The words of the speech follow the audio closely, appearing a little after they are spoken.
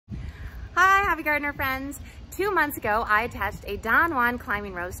Hi, Hobby Gardener friends. 2 months ago, I attached a Don Juan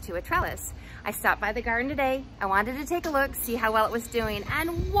Climbing Rose to a trellis. I stopped by the garden today. I wanted to take a look, see how well it was doing,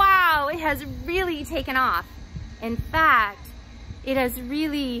 and wow, it has really taken off. In fact, it has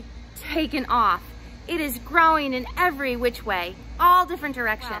really taken off. It is growing in every which way, all different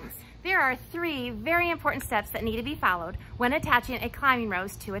directions. Wow. There are 3 very important steps that need to be followed when attaching a climbing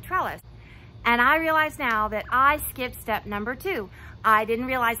rose to a trellis. And I realize now that I skipped step number 2. I didn't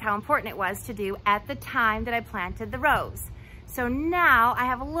realize how important it was to do at the time that I planted the rose. So now I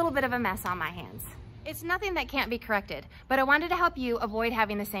have a little bit of a mess on my hands. It's nothing that can't be corrected, but I wanted to help you avoid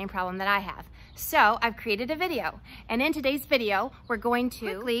having the same problem that I have. So I've created a video, and in today's video, we're going to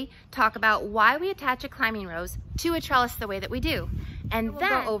quickly talk about why we attach a climbing rose to a trellis the way that we do. And then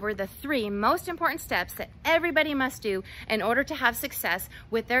we'll go over the 3 most important steps that everybody must do in order to have success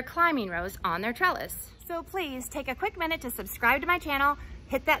with their climbing rose on their trellis. So please take a quick minute to subscribe to my channel,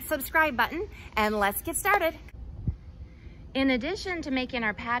 hit that subscribe button, and let's get started. In addition to making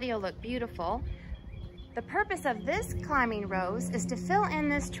our patio look beautiful, the purpose of this climbing rose is to fill in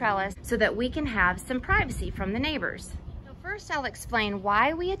this trellis so that we can have some privacy from the neighbors. So first I'll explain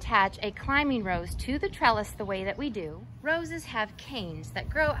why we attach a climbing rose to the trellis the way that we do. Roses have canes that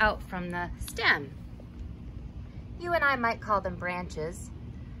grow out from the stem. You and I might call them branches.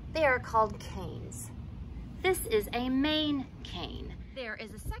 They are called canes. This is a main cane. There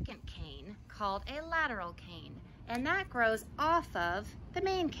is a second cane called a lateral cane, and that grows off of the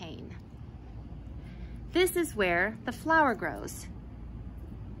main cane. This is where the flower grows.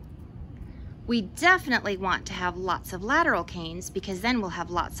 We definitely want to have lots of lateral canes because then we'll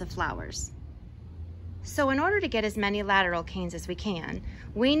have lots of flowers. So in order to get as many lateral canes as we can,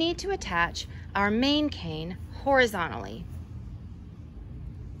 we need to attach our main cane horizontally.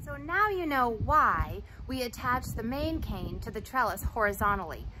 So now you know why we attach the main cane to the trellis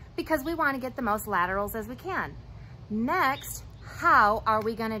horizontally, because we want to get the most laterals as we can. Next, how are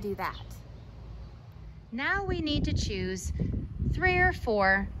we going to do that? Now we need to choose 3 or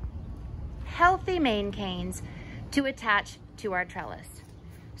 4 healthy main canes to attach to our trellis.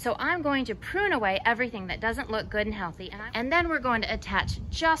 So I'm going to prune away everything that doesn't look good and healthy, and then we're going to attach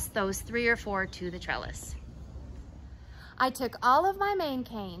just those 3 or 4 to the trellis. I took all of my main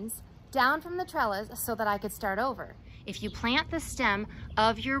canes down from the trellis so that I could start over. If you plant the stem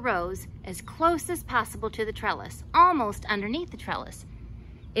of your rose as close as possible to the trellis, almost underneath the trellis,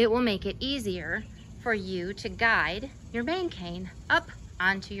 it will make it easier for you to guide your main cane up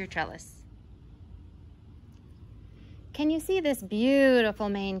onto your trellis. Can you see this beautiful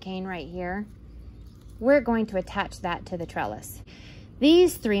main cane right here? We're going to attach that to the trellis.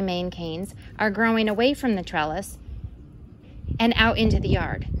 These 3 main canes are growing away from the trellis and out into the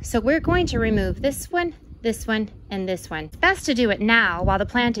yard. So we're going to remove this one, and this one. It's best to do it now while the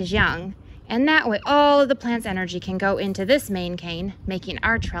plant is young, and that way all of the plant's energy can go into this main cane, making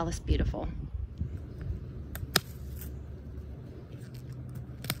our trellis beautiful.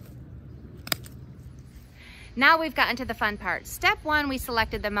 Now we've gotten to the fun part. Step 1, we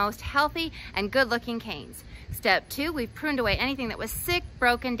selected the most healthy and good-looking canes. Step 2, we've pruned away anything that was sick,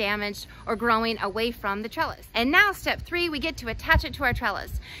 broken, damaged, or growing away from the trellis. And now step 3, we get to attach it to our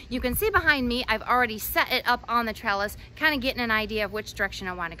trellis. You can see behind me, I've already set it up on the trellis, kind of getting an idea of which direction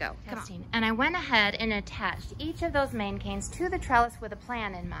I want to go. And I went ahead and attached each of those main canes to the trellis with a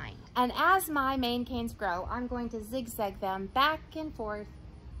plan in mind. And as my main canes grow, I'm going to zigzag them back and forth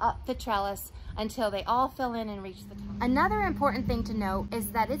up the trellis until they all fill in and reach the top. Another important thing to note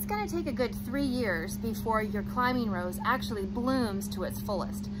is that it's going to take a good 3 years before your climbing rose actually blooms to its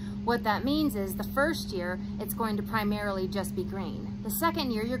fullest. What that means is the first year it's going to primarily just be green. The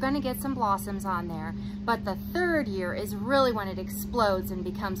second year you're going to get some blossoms on there, but the 3rd year is really when it explodes and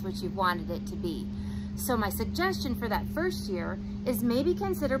becomes what you've wanted it to be. So my suggestion for that first year is maybe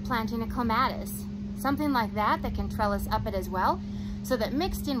consider planting a clematis, something like that can trellis up it as well, so that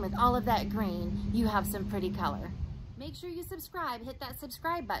mixed in with all of that green, you have some pretty color. Make sure you subscribe, hit that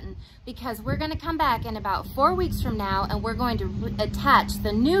subscribe button, because we're gonna come back in about 4 weeks from now and we're going to attach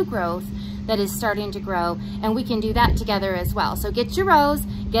the new growth that is starting to grow, and we can do that together as well. So get your rose,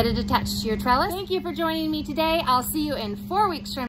 get it attached to your trellis. Thank you for joining me today. I'll see you in 4 weeks from now.